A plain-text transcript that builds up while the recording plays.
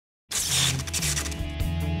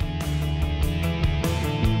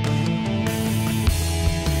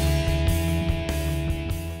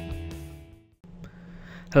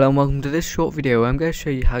Hello and welcome to this short video where I'm going to show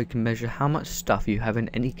you how you can measure how much stuff you have in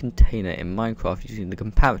any container in Minecraft using the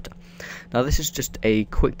comparator. Now this is just a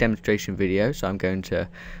quick demonstration video, so I'm going to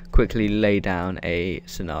quickly lay down a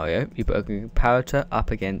scenario. You put a comparator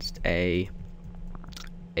up against a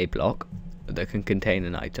block that can contain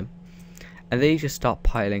an item, and then you just start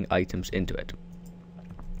piling items into it.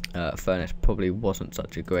 Furnace probably wasn't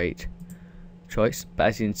such a great choice, but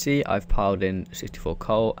as you can see I've piled in 64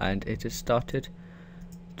 coal and it has started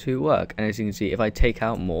to work. And as you can see, if I take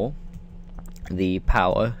out more, the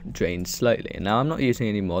power drains slowly. Now I'm not using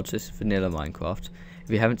any mods, this is vanilla Minecraft. If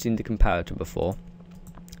you haven't seen the comparator before,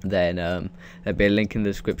 then there'll be a link in the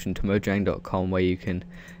description to mojang.com where you can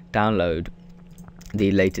download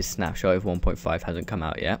the latest snapshot. If 1.5 hasn't come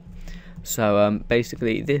out yet. So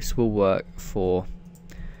basically this will work for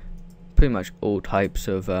pretty much all types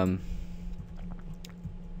of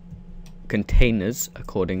containers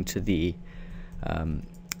according to the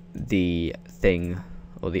thing,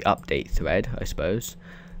 or the update thread, I suppose,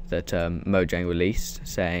 that Mojang released,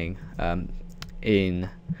 saying in,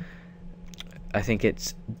 I think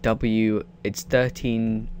it's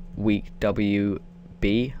 13 week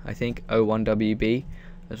WB, I think 01 WB,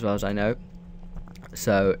 as well as I know.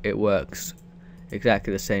 So it works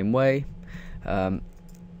exactly the same way, and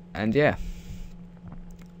yeah,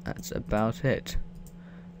 that's about it.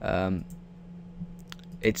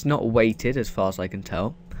 It's not weighted as far as I can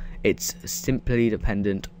tell. It's simply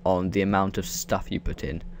dependent on the amount of stuff you put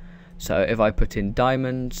in. So if I put in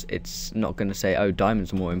diamonds, it's not going to say, oh,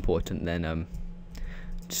 diamonds are more important than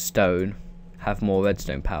stone, have more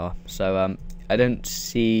redstone power. So I don't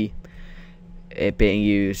see it being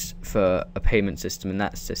used for a payment system in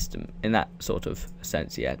that sort of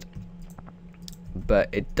sense yet. But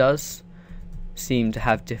it does seem to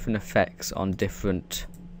have different effects on different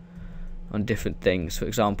things. For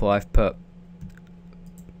example, I've put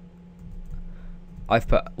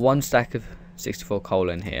one stack of 64 coal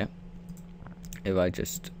in here. If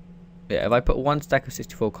I put one stack of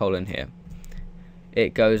 64 coal in here,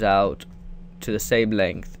 it goes out to the same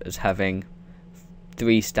length as having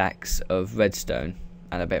 3 stacks of redstone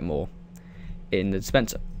and a bit more in the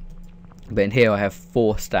dispenser. But in here I have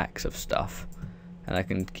 4 stacks of stuff, and I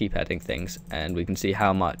can keep adding things, and we can see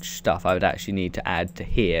how much stuff I would actually need to add to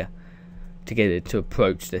here to get it to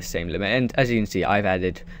approach this same limit. And as you can see, I've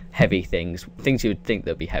added heavy things you would think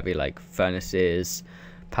that would be heavy, like furnaces,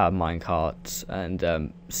 powered minecarts,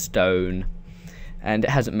 and stone, and it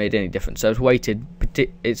hasn't made any difference. So it's weighted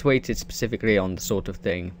specifically on the sort of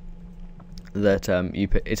thing that you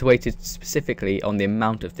put. It's weighted specifically on the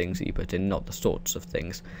amount of things that you put in, not the sorts of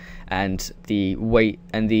things, and the weight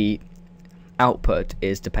and the output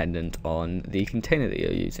is dependent on the container that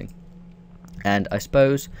you're using. And I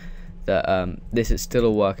suppose that this is still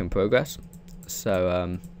a work in progress,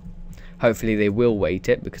 so hopefully they will weight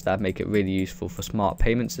it, because that'd make it really useful for smart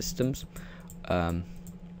payment systems,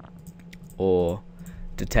 or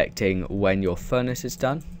detecting when your furnace is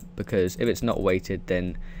done, because if it's not weighted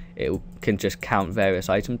then it can just count various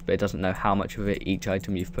items, but it doesn't know how much of it each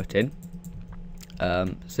item you've put in.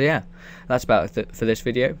 So yeah, that's about it for this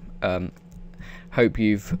video. Hope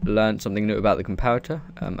you've learned something new about the comparator,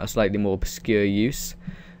 a slightly more obscure use,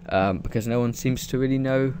 because no one seems to really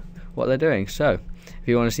know what they're doing. So if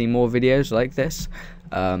you want to see more videos like this,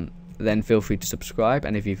 then feel free to subscribe,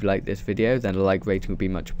 and if you've liked this video then a like rating would be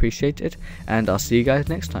much appreciated, and I'll see you guys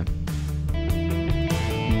next time.